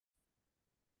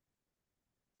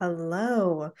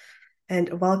Hello,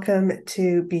 and welcome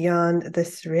to Beyond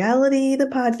This Reality, the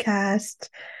podcast.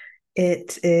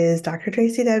 It is Dr.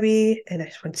 Tracy Debbie, and I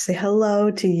just want to say hello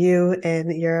to you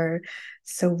and your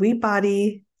sweet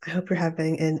body. I hope you're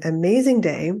having an amazing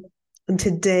day. And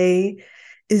today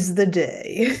is the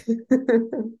day.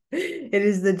 It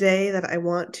is the day that I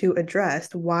want to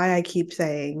address why I keep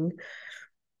saying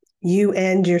you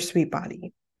and your sweet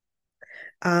body.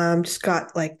 Just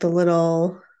got like the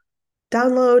little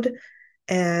download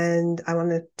and I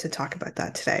wanted to talk about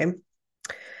that today.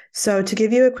 So, to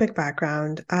give you a quick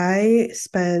background, I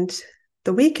spent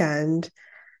the weekend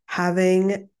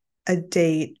having a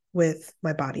date with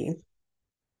my body.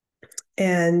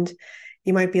 And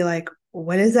you might be like,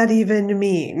 what does that even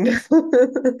mean?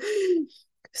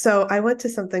 So, I went to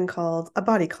something called a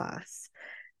body class,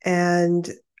 and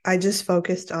I just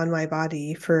focused on my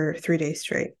body for 3 days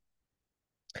straight,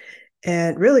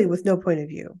 and really with no point of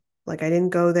view. Like, I didn't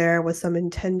go there with some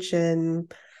intention.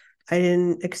 I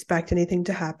didn't expect anything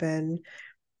to happen.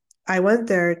 I went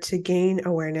there to gain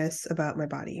awareness about my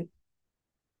body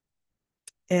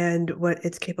and what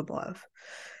it's capable of.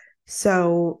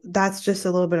 So that's just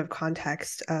a little bit of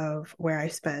context of where I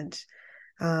spent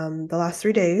the last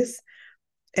 3 days.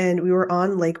 And we were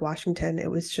on Lake Washington. It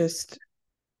was just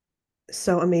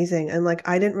so amazing. And like,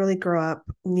 I didn't really grow up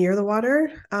near the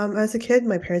water as a kid.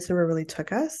 My parents never really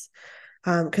took us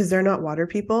because they're not water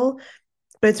people.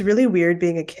 But it's really weird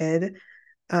being a kid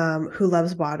who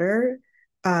loves water,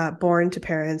 born to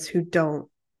parents who don't.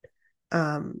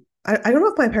 I don't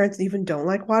know if my parents even don't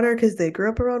like water because they grew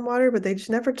up around water, but they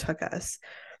just never took us.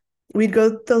 We'd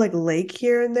go to like lake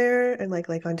here and there and like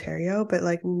Lake Ontario, but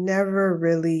like never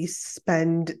really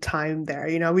spend time there.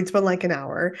 We'd spend like an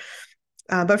hour.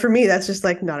 But for me, that's just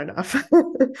like not enough.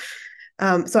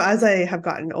 So as I have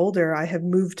gotten older, I have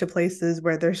moved to places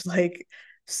where there's like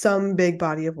some big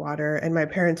body of water, and my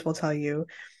parents will tell you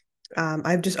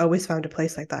I've just always found a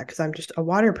place like that because I'm just a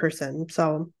water person.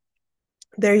 So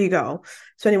there you go.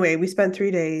 So anyway, we spent 3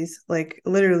 days, like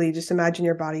literally just imagine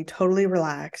your body totally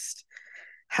relaxed,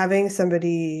 having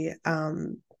somebody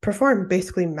perform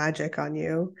basically magic on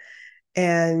you,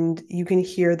 and you can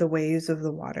hear the waves of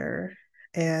the water.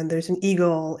 And there's an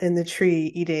eagle in the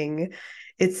tree eating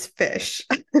its fish.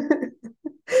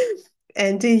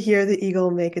 And to hear the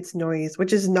eagle make its noise,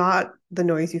 which is not the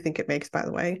noise you think it makes, by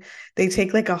the way. They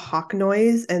take like a hawk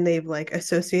noise and they've like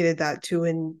associated that to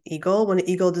an eagle when an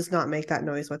eagle does not make that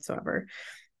noise whatsoever.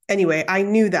 Anyway, I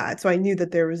knew that. So I knew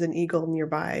that there was an eagle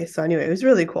nearby. So anyway, it was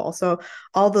really cool. So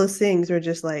all those things were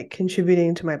just like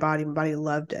contributing to my body. My body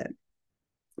loved it.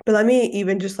 But let me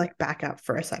even just like back up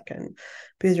for a second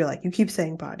because you're like, you keep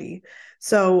saying body.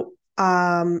 So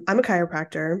I'm a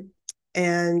chiropractor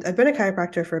and I've been a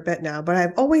chiropractor for a bit now, but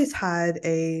I've always had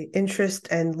a interest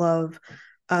and love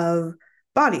of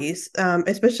bodies,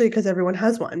 especially because everyone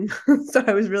has one. So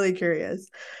I was really curious.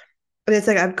 But it's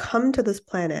like I've come to this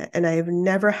planet and I've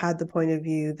never had the point of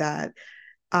view that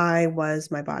I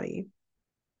was my body.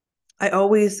 I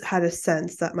always had a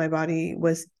sense that my body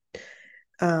was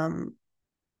um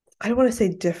I don't want to say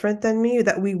different than me,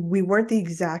 that we weren't the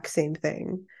exact same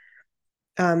thing.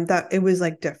 That it was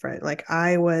like different. Like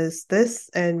I was this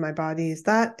and my body is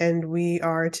that, and we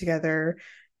are together,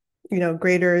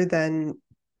 greater than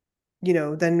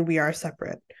we are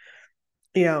separate.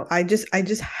 I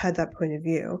just had that point of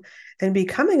view. And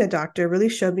becoming a doctor really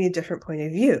showed me a different point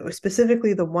of view,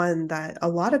 specifically the one that a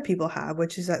lot of people have,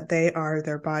 which is that they are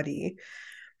their body.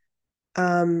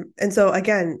 And so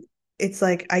again, it's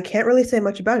like I can't really say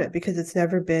much about it because it's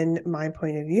never been my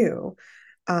point of view.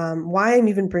 Why I'm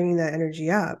even bringing that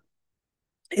energy up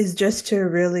is just to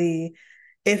really,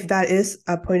 if that is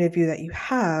a point of view that you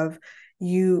have,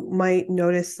 you might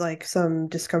notice like some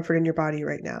discomfort in your body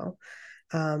right now.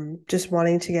 Just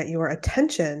wanting to get your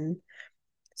attention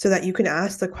so that you can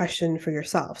ask the question for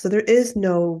yourself. So there is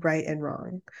no right and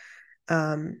wrong.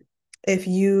 Um, if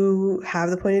you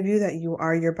have the point of view that you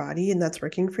are your body and that's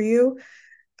working for you,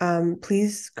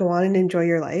 please go on and enjoy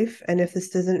your life. And if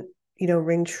this doesn't,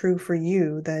 ring true for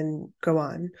you, then go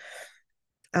on.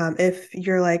 If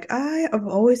you're like, I've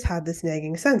always had this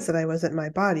nagging sense that I wasn't my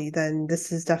body, then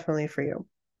this is definitely for you.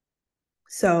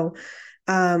 So,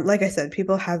 like I said,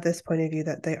 people have this point of view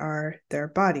that they are their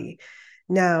body.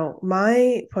 Now,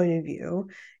 my point of view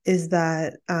is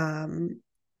that, how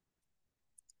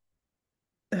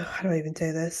do I even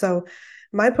say this? So,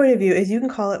 my point of view is you can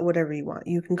call it whatever you want.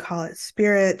 You can call it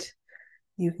spirit,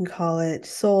 you can call it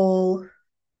soul.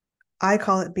 I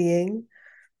call it being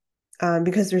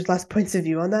because there's less points of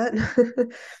view on that.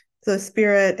 So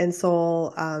spirit and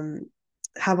soul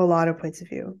have a lot of points of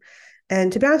view.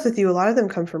 And to be honest with you, a lot of them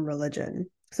come from religion.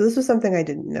 So this was something I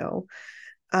didn't know.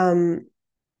 Um,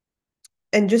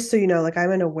 and just so you know, like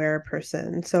I'm an aware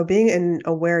person. So being an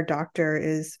aware doctor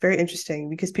is very interesting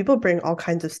because people bring all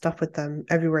kinds of stuff with them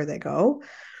everywhere they go.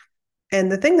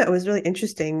 And the thing that was really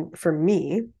interesting for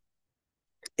me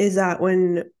is that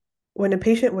when a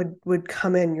patient would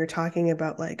come in, you're talking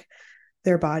about like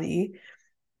their body.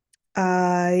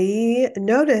 I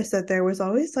noticed that there was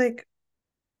always like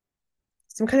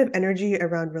some kind of energy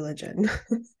around religion.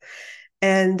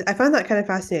 And I found that kind of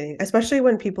fascinating, especially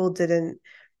when people didn't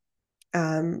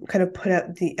kind of put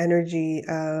up the energy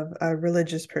of a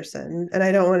religious person. And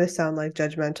I don't want to sound like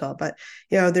judgmental, but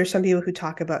there's some people who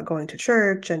talk about going to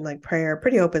church and like prayer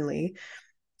pretty openly.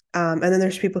 And then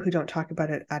there's people who don't talk about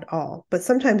it at all. But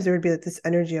sometimes there would be like this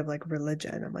energy of like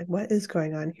religion. I'm like, what is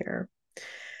going on here?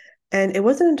 And it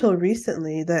wasn't until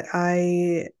recently that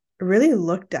I really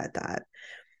looked at that.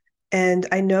 And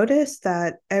I noticed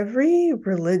that every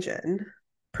religion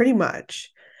pretty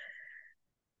much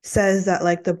says that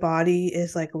like the body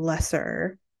is like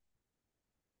lesser,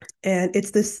 and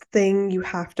it's this thing you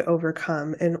have to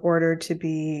overcome in order to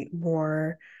be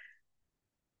more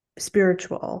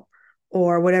spiritual,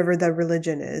 or whatever the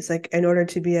religion is. Like in order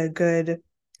to be a good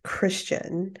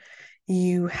Christian,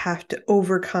 you have to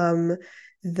overcome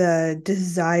the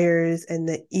desires and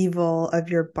the evil of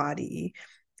your body.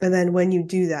 And then when you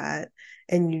do that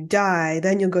and you die,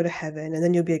 then you'll go to heaven and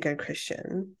then you'll be a good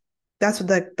Christian. That's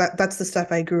the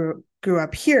stuff I grew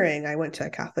up hearing. I went to a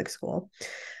Catholic school.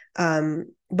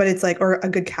 But it's like, or a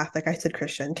good Catholic, I said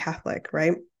Christian, Catholic,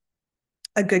 right?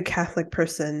 A good Catholic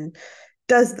person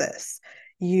does this.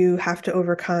 You have to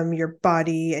overcome your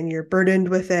body and you're burdened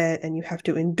with it and you have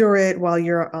to endure it while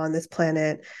you're on this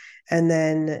planet. And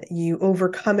then you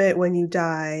overcome it when you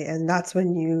die. And that's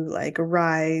when you like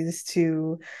rise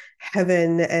to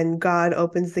heaven and God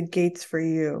opens the gates for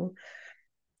you.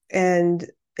 And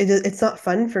it's not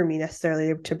fun for me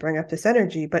necessarily to bring up this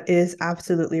energy, but it is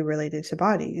absolutely related to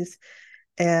bodies.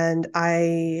 And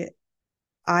I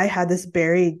had this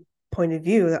buried point of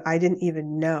view that I didn't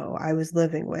even know I was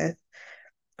living with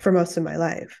for most of my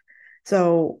life.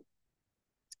 So,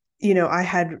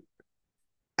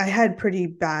 I had pretty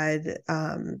bad,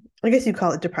 I guess you'd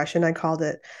call it depression. I called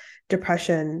it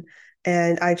depression.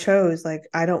 And I chose, like,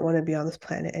 I don't want to be on this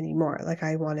planet anymore. Like,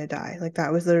 I want to die. Like,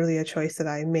 that was literally a choice that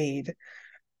I made.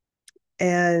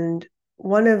 And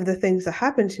one of the things that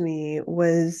happened to me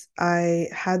was I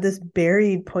had this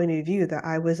buried point of view that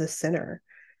I was a sinner.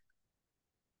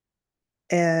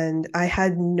 And I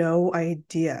had no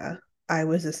idea I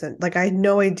was a sin. Like I had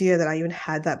no idea that I even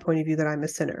had that point of view that I'm a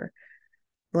sinner.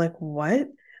 I'm like, what?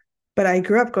 But I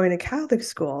grew up going to Catholic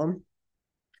school,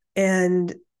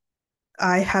 and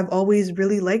I have always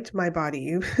really liked my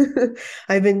body.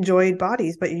 I've enjoyed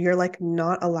bodies, but you're like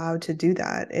not allowed to do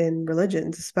that in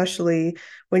religions, especially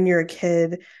when you're a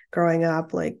kid growing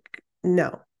up. Like,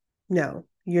 no, no,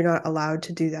 you're not allowed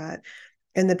to do that.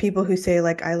 And the people who say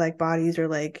like I like bodies are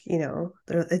like,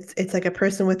 it's like a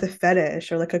person with a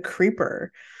fetish or like a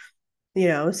creeper,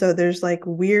 so there's like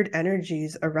weird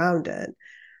energies around it.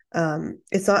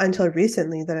 It's not until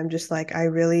recently that I'm just like, I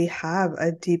really have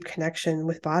a deep connection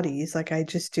with bodies. Like I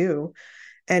just do.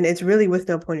 And it's really with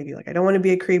no point of view. Like I don't want to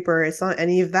be a creeper. It's not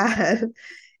any of that.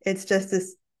 It's just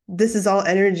this is all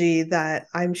energy that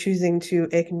I'm choosing to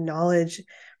acknowledge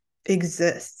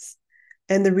exists.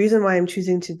 And the reason why I'm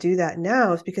choosing to do that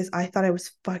now is because I thought I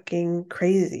was fucking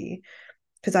crazy,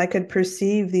 because I could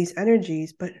perceive these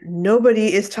energies, but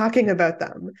nobody is talking about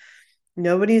them.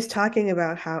 Nobody's talking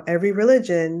about how every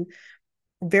religion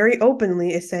very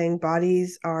openly is saying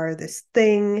bodies are this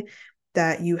thing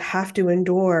that you have to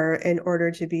endure in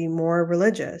order to be more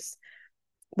religious.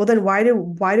 Well, then why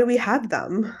do we have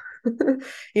them?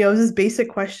 This basic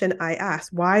question I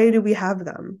ask. Why do we have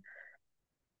them?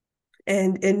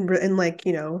 And in like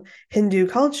Hindu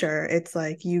culture, it's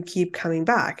like you keep coming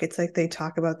back. It's like they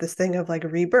talk about this thing of like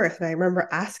rebirth. And I remember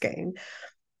asking,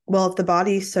 well, if the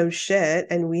body's so shit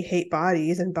and we hate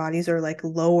bodies and bodies are like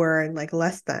lower and like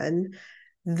less than,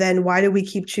 then why do we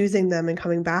keep choosing them and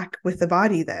coming back with the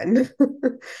body then?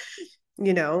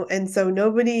 And so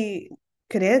nobody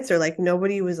could answer. Like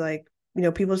nobody was like,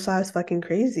 people just thought I was fucking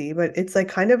crazy. But it's like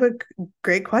kind of a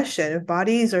great question. If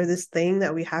bodies are this thing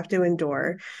that we have to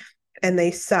endure and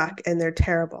they suck and they're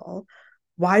terrible,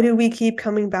 why do we keep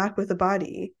coming back with a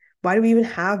body? Why do we even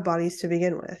have bodies to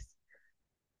begin with?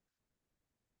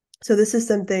 So this is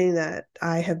something that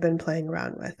I have been playing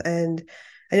around with. And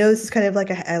I know this is kind of like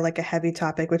a heavy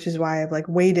topic, which is why I've like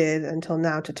waited until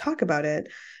now to talk about it.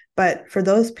 But for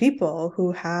those people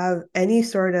who have any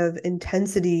sort of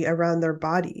intensity around their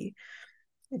body,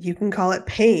 You can call it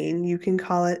pain, you can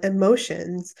call it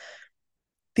emotions.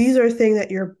 These are things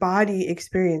that your body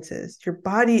experiences. Your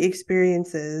body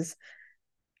experiences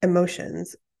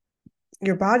emotions.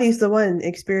 Your body's the one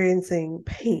experiencing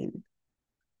pain.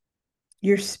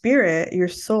 Your spirit, your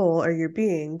soul, or your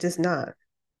being does not.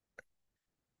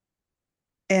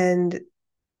 And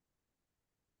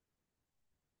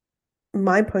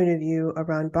my point of view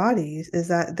around bodies is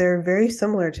that they're very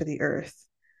similar to the earth.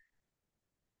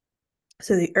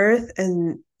 So the earth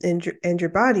and your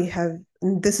body have,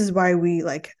 this is why we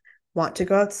like want to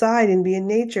go outside and be in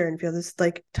nature and feel this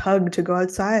like tug to go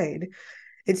outside.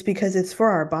 It's because it's for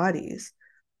our bodies,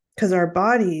 because our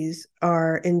bodies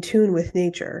are in tune with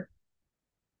nature.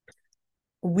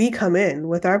 We come in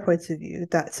with our points of view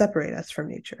that separate us from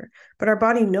nature, but our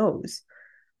body knows.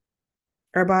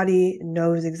 Our body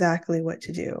knows exactly what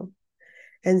to do.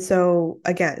 And so,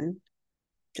 again,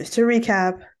 just to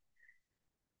recap,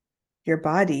 your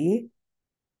body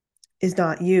is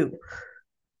not you.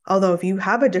 Although, if you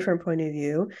have a different point of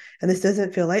view and this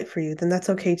doesn't feel right for you, then that's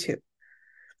okay too.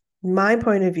 My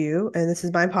point of view, and this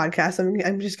is my podcast,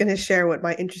 I'm just going to share what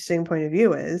my interesting point of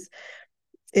view is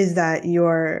that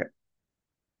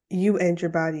you and your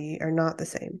body are not the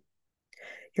same.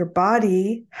 Your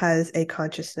body has a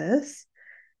consciousness.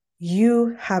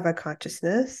 You have a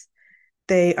consciousness.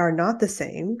 They are not the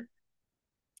same,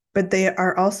 but they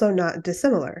are also not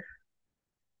dissimilar.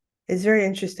 It's very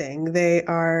interesting. They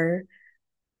are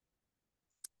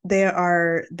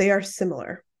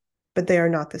similar, but they are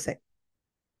not the same.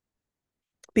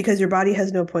 Because your body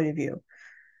has no point of view.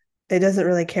 It doesn't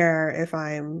really care if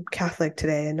I'm Catholic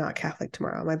today and not Catholic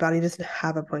tomorrow. My body doesn't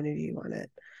have a point of view on it.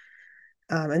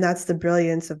 And that's the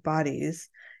brilliance of bodies,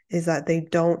 is that they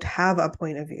don't have a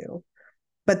point of view,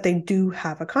 but they do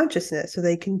have a consciousness, so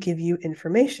they can give you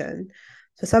information.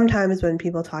 So sometimes when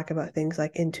people talk about things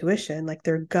like intuition, like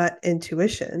their gut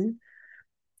intuition,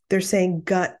 they're saying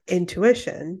gut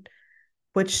intuition,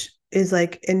 which is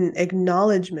like an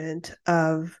acknowledgement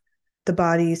of the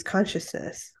body's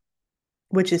consciousness,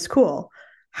 which is cool.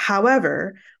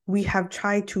 However, we have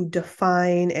tried to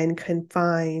define and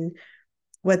confine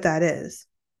what that is.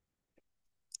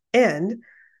 And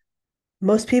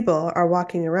most people are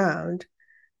walking around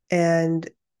and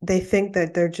they think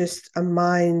that they're just a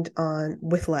mind on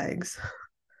with legs.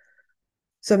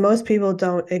 So most people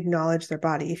don't acknowledge their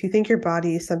body. If you think your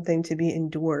body is something to be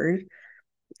endured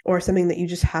or something that you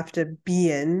just have to be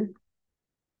in,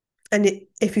 and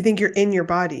if you think you're in your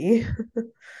body,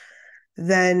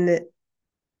 then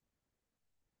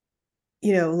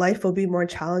life will be more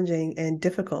challenging and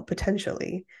difficult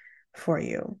potentially for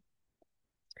you.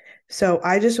 So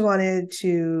I just wanted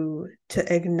to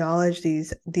acknowledge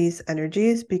these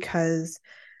energies because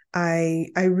I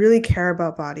really care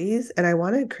about bodies and I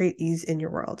want to create ease in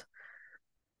your world.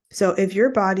 So if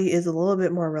your body is a little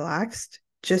bit more relaxed,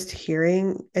 just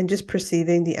hearing and just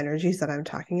perceiving the energies that I'm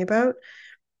talking about,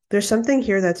 there's something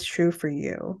here that's true for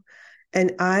you.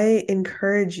 And I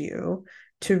encourage you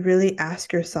to really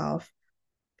ask yourself,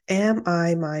 am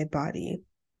I my body?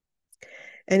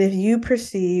 And if you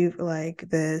perceive like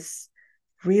this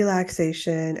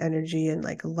relaxation energy and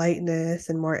like lightness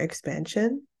and more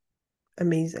expansion,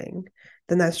 amazing,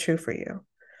 then that's true for you.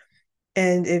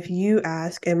 And if you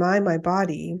ask, am I my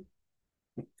body?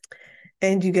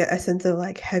 And you get a sense of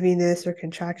like heaviness or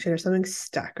contraction or something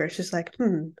stuck, or it's just like,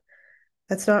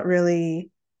 that's not really,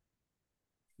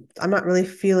 I'm not really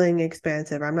feeling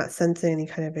expansive, or I'm not sensing any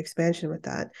kind of expansion with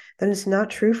that, then it's not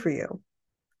true for you.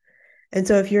 And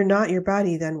so if you're not your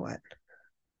body, then what?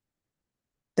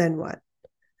 Then what?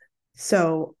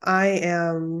 So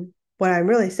what I'm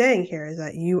really saying here is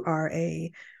that you are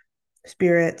a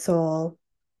spirit, soul,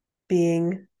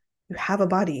 being. You have a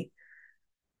body.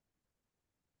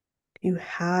 You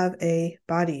have a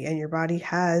body, and your body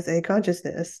has a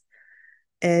consciousness,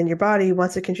 and your body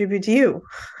wants to contribute to you.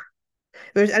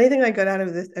 If there's anything I got out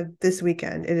of this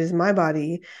weekend, it is my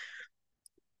body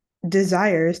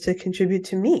desires to contribute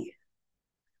to me,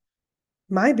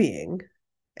 my being,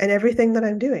 and everything that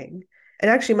I'm doing.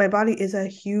 And actually, my body is a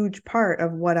huge part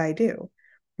of what I do,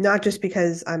 not just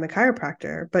because I'm a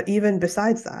chiropractor, but even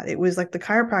besides that, it was like the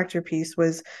chiropractor piece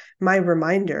was my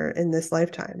reminder in this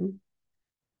lifetime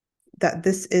that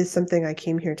this is something I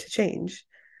came here to change.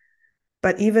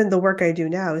 But even the work I do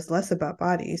now is less about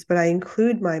bodies, but I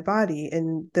include my body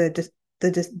in the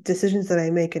decisions that I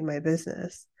make in my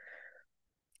business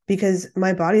because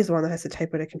my body is the one that has to type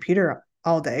at a computer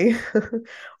all day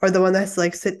or the one that's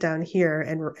like sit down here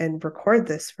and record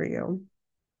this for you.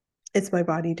 It's my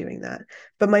body doing that.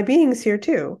 But my being's here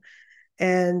too.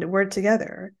 And we're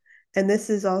together. And this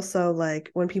is also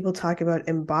like when people talk about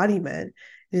embodiment,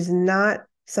 It is not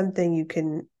something you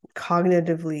can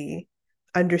cognitively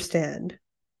understand.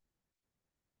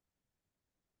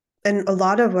 And a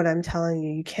lot of what I'm telling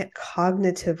you, you can't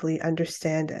cognitively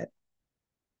understand it.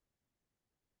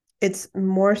 It's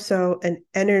more so an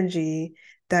energy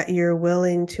that you're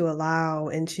willing to allow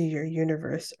into your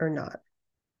universe or not.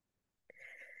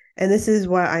 And this is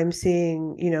what I'm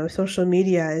seeing, social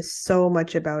media is so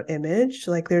much about image.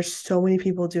 Like there's so many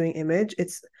people doing image.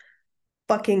 It's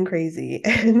fucking crazy.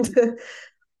 And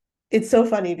it's so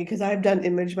funny because I've done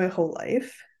image my whole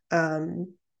life.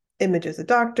 Image as a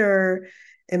doctor,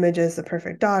 image as the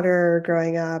perfect daughter,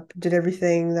 growing up, did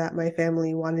everything that my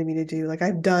family wanted me to do. Like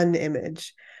I've done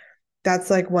image. That's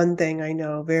like one thing I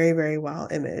know very, very well,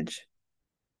 image.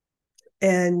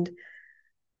 And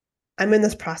I'm in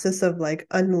this process of like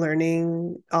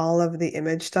unlearning all of the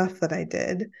image stuff that I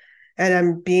did. And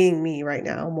I'm being me right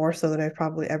now, more so than I've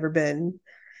probably ever been.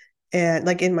 And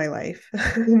like in my life.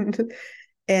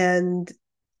 And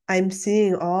I'm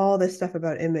seeing all this stuff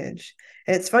about image.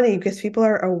 And it's funny because people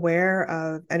are aware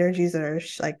of energies that are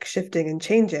like shifting and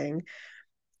changing,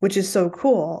 which is so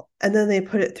cool. And then they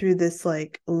put it through this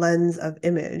like lens of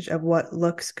image of what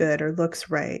looks good or looks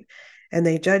right. And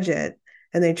they judge it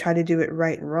and they try to do it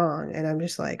right and wrong. And I'm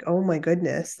just like, oh my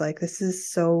goodness, like this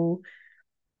is so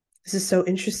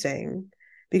interesting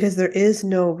because there is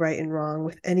no right and wrong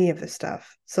with any of this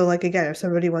stuff. So like again, if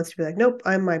somebody wants to be like, nope,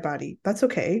 I'm my body, that's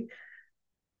okay.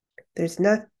 There's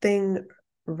nothing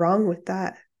wrong with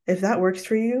that. If that works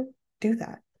for you, do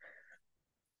that.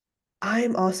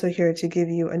 I'm also here to give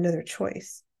you another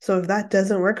choice. So if that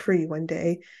doesn't work for you one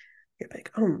day, you're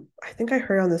like, oh, I think I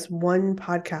heard on this one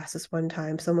podcast this one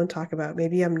time someone talk about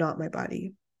maybe I'm not my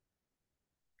body.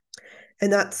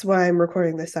 And that's why I'm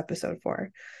recording this episode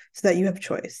for, so that you have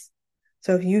choice.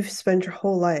 So if you've spent your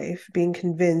whole life being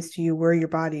convinced you were your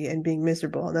body and being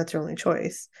miserable, and that's your only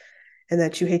choice, and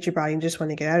that you hate your body and just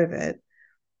want to get out of it,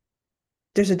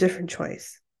 there's a different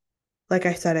choice. Like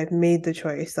I said, I've made the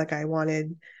choice. Like I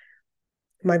wanted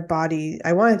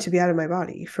to be out of my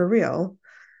body for real.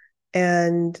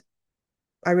 And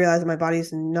I realized my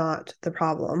body's not the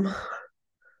problem.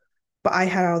 But I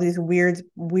had all these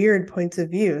weird points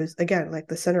of views, again, like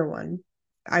the center one,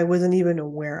 I wasn't even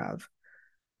aware of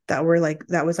that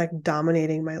was like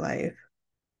dominating my life.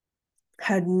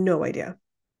 Had no idea.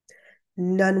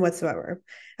 None whatsoever.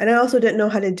 And I also didn't know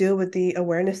how to deal with the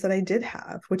awareness that I did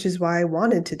have, which is why I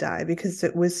wanted to die because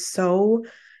it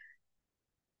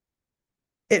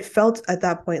felt at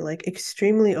that point like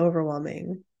extremely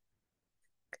overwhelming.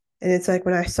 And it's like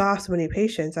when I saw so many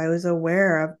patients, I was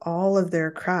aware of all of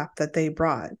their crap that they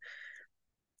brought.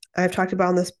 I've talked about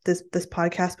on this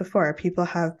podcast before. People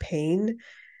have pain,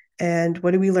 and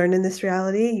what do we learn in this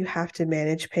reality? You have to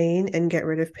manage pain and get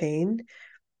rid of pain.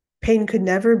 Pain could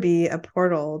never be a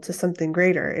portal to something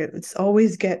greater. It's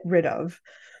always get rid of.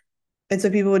 And so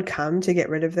people would come to get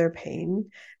rid of their pain,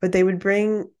 but they would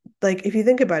bring, like, if you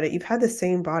think about it, you've had the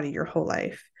same body your whole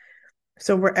life.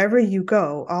 So wherever you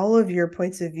go, all of your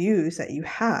points of views that you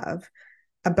have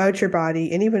about your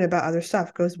body and even about other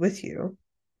stuff goes with you.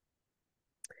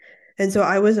 And so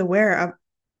I was aware of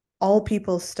all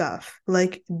people's stuff,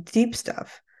 like deep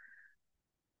stuff,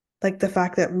 like the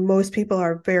fact that most people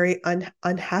are very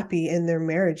unhappy in their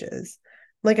marriages.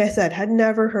 Like I said, had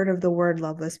never heard of the word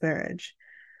loveless marriage.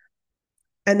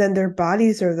 And then their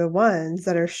bodies are the ones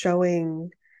that are showing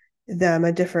them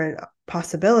a different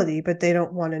possibility, but they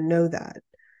don't want to know that.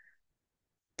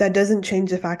 That doesn't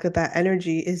change the fact that that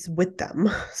energy is with them.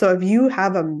 So if you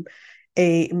have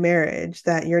a marriage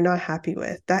that you're not happy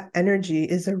with, that energy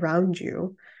is around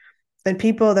you. And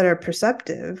people that are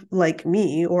perceptive, like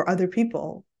me or other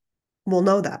people, will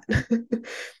know that.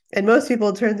 And most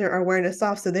people turn their awareness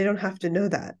off so they don't have to know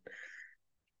that.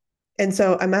 And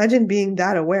so imagine being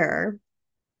that aware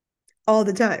all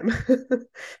the time,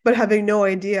 but having no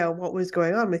idea what was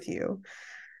going on with you.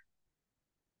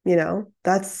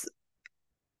 That's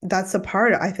a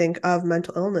part, I think, of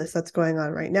mental illness that's going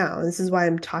on right now. And this is why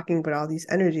I'm talking about all these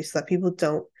energies so that people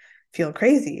don't feel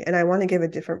crazy. And I want to give a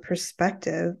different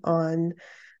perspective on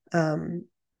um,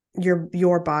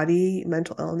 your body,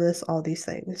 mental illness, all these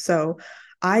things. So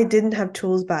I didn't have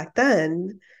tools back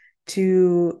then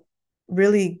to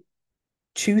really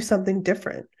choose something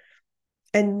different.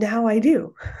 And now I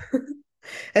do.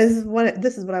 And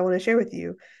this is what I want to share with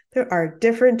you. There are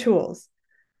different tools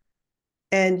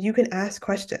and you can ask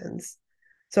questions.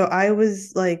 So I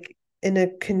was like in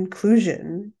a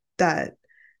conclusion that,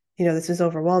 this was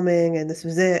overwhelming and this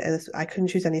was it. And I couldn't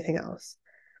choose anything else.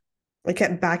 I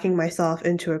kept backing myself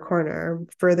into a corner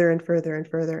further and further and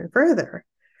further and further.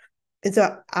 And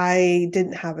so I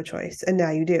didn't have a choice, and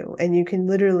now you do. And you can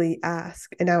literally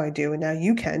ask, and now I do, and now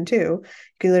you can too. You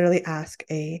can literally ask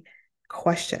a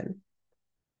question.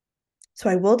 So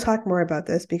I will talk more about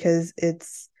this because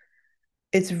it's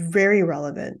very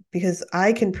relevant, because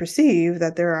I can perceive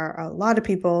that there are a lot of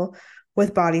people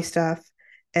with body stuff,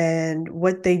 and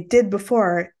what they did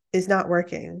before is not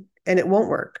working, and it won't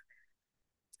work.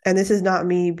 And this is not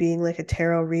me being like a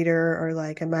tarot reader or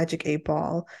like a magic eight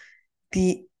ball.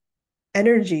 The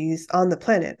energies on the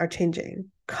planet are changing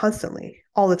constantly,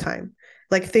 all the time.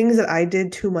 Like things that I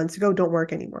did 2 months ago don't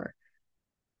work anymore.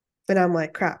 And I'm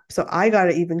like, crap. So I got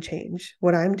to even change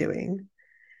what I'm doing.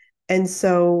 And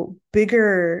so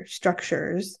bigger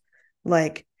structures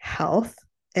like health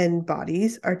and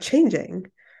bodies are changing.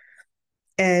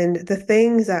 And the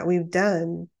things that we've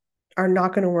done are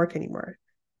not going to work anymore.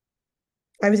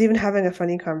 I was even having a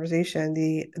funny conversation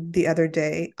the other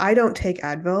day. I don't take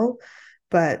Advil,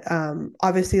 but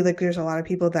obviously like there's a lot of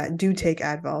people that do take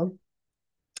Advil.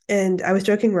 And I was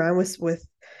joking around with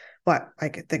what I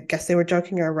guess they were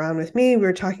joking around with me. We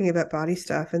were talking about body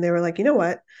stuff, and they were like, you know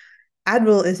what?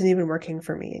 Advil isn't even working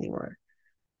for me anymore.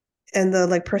 And the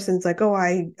like person's like, oh,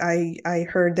 I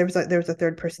heard there was a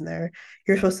third person there.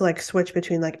 You're supposed to like switch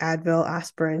between like Advil,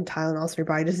 aspirin, Tylenol, so your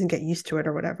body doesn't get used to it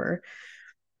or whatever.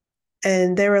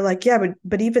 And they were like, yeah,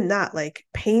 but even that, like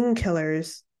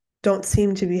painkillers don't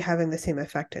seem to be having the same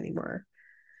effect anymore.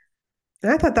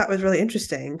 And I thought that was really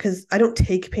interesting because I don't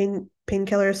take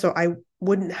painkillers, so I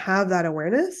wouldn't have that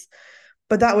awareness.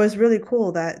 But that was really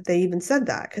cool that they even said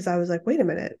that, because I was like, wait a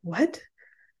minute, what?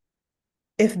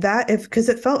 If because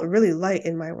it felt really light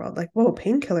in my world, like, whoa,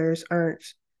 painkillers aren't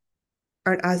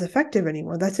as effective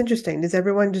anymore. That's interesting. Does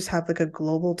everyone just have like a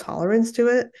global tolerance to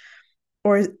it?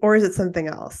 Or is it something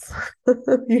else?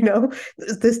 You know,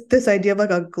 this idea of like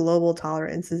a global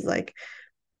tolerance is like,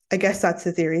 I guess that's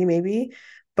the theory, maybe.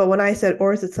 But when I said,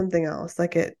 or is it something else?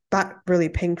 Like that really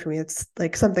pinged for me. It's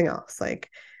like something else.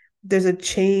 Like there's a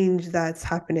change that's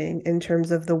happening in terms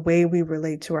of the way we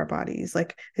relate to our bodies.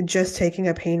 Like just taking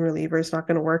a pain reliever is not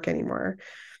going to work anymore.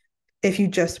 If you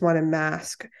just want to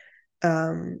mask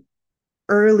um,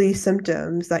 early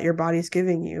symptoms that your body's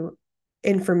giving you,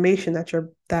 information that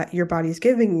your body's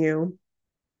giving you,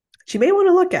 you may want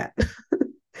to look at.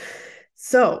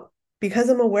 So because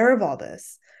I'm aware of all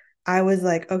this, I was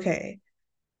like, okay,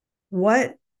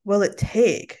 what will it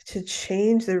take to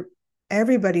change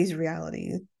everybody's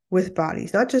reality with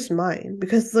bodies, not just mine?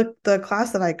 Because the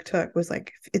class that I took was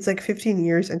like, it's like 15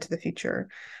 years into the future.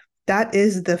 That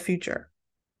is the future.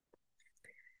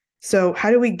 So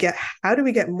how do we get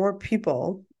more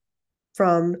people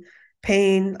from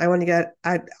pain, I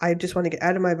just want to get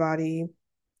out of my body,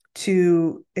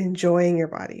 to enjoying your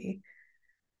body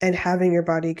and having your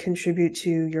body contribute to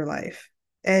your life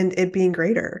and it being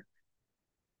greater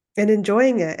and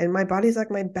enjoying it. And my body's like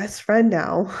my best friend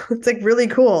now. It's like really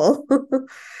cool.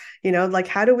 Like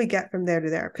how do we get from there to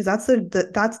there? Because that's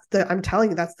the I'm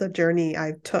telling you, that's the journey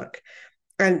I took.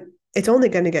 And it's only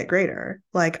going to get greater.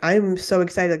 Like I'm so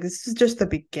excited. Like this is just the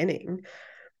beginning.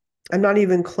 I'm not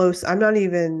even close. I'm not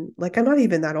even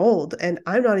that old, and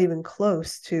I'm not even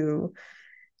close to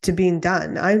being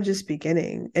done. I'm just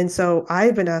beginning. And so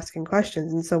I've been asking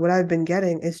questions. And so what I've been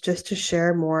getting is just to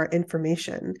share more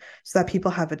information so that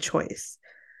people have a choice.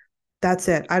 That's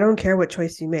it. I don't care what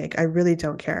choice you make. I really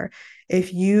don't care.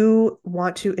 If you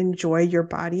want to enjoy your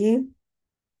body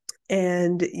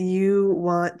and you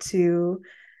want to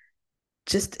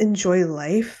just enjoy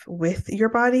life with your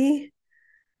body,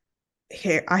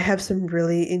 here, I have some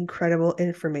really incredible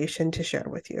information to share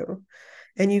with you.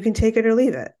 And you can take it or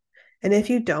leave it. And if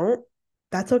you don't,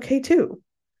 that's okay too.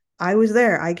 I was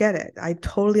there. I get it. I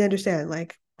totally understand.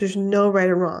 Like, there's no right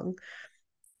or wrong.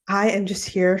 I am just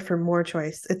here for more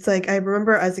choice. It's like, I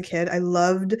remember as a kid, I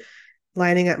loved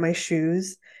lining up my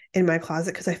shoes in my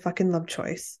closet because I fucking love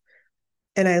choice.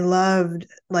 And I loved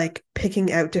like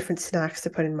picking out different snacks to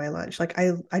put in my lunch. Like,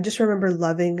 I just remember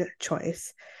loving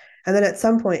choice. And then at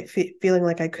some point, feeling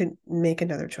like I couldn't make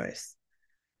another choice.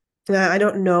 And I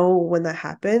don't know when that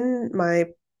happened.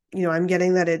 I'm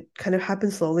getting that it kind of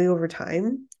happened slowly over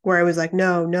time, where I was like,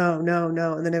 no, no, no,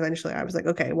 no. And then eventually I was like,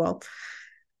 okay, well,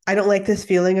 I don't like this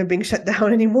feeling of being shut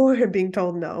down anymore and being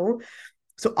told no.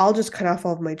 So I'll just cut off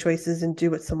all of my choices and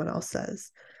do what someone else says.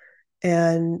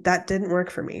 And that didn't work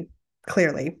for me,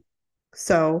 clearly.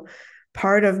 So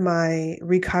part of my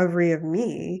recovery of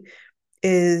me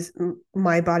is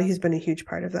my body has been a huge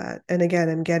part of that. And again,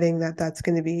 I'm getting that that's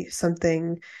going to be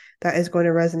something that is going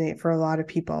to resonate for a lot of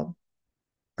people.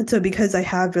 And so because I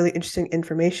have really interesting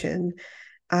information,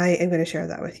 I am going to share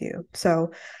that with you.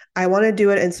 So I want to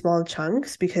do it in small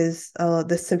chunks because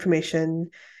this information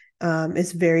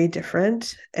is very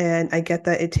different, and I get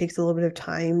that it takes a little bit of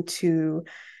time to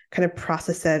kind of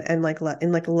process it and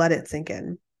let it sink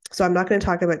in. So I'm not going to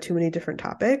talk about too many different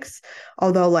topics,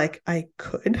 although like I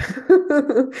could,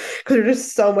 because there's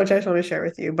just so much I just want to share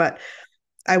with you. But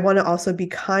I want to also be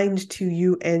kind to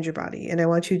you and your body, and I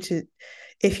want you to,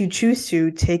 if you choose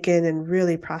to, take in and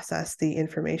really process the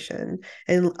information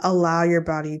and allow your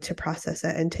body to process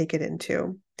it and take it in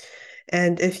too.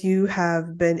 And if you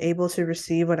have been able to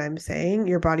receive what I'm saying,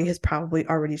 your body has probably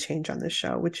already changed on this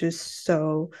show, which is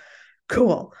so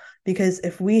cool. Because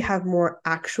if we have more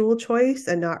actual choice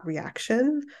and not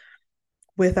reaction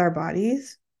with our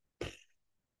bodies, oh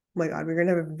my God, we're going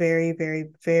to have a very, very,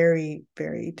 very,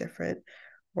 very different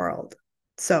world.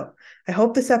 So I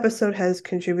hope this episode has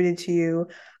contributed to you.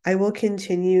 I will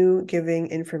continue giving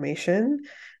information.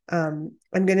 I'm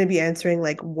going to be answering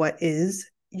like, what is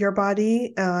your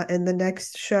body in the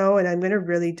next show? And I'm going to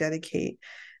really dedicate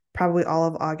probably all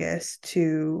of August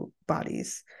to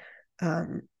bodies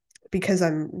because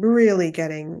I'm really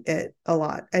getting it a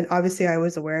lot. And obviously, I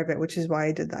was aware of it, which is why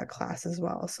I did that class as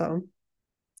well. So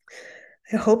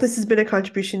I hope this has been a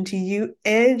contribution to you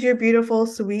and your beautiful,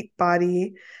 sweet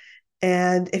body.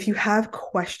 And if you have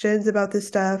questions about this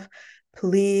stuff,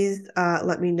 please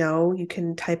let me know. You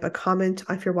can type a comment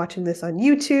if you're watching this on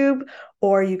YouTube,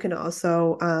 or you can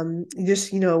also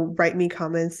just, write me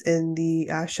comments in the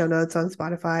show notes on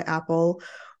Spotify, Apple,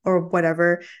 or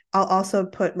whatever. I'll also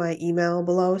put my email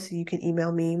below so you can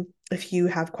email me if you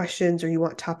have questions or you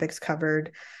want topics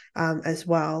covered as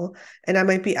well. And I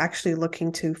might be actually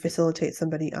looking to facilitate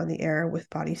somebody on the air with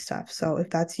body stuff. So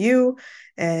if that's you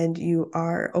and you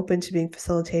are open to being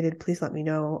facilitated, please let me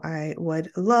know. I would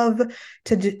love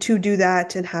to do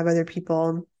that and have other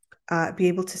people be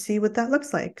able to see what that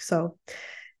looks like. So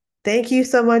thank you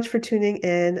so much for tuning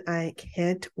in. I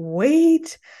can't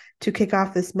wait to kick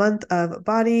off this month of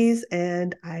bodies,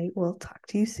 and I will talk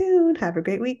to you soon. Have a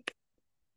great week.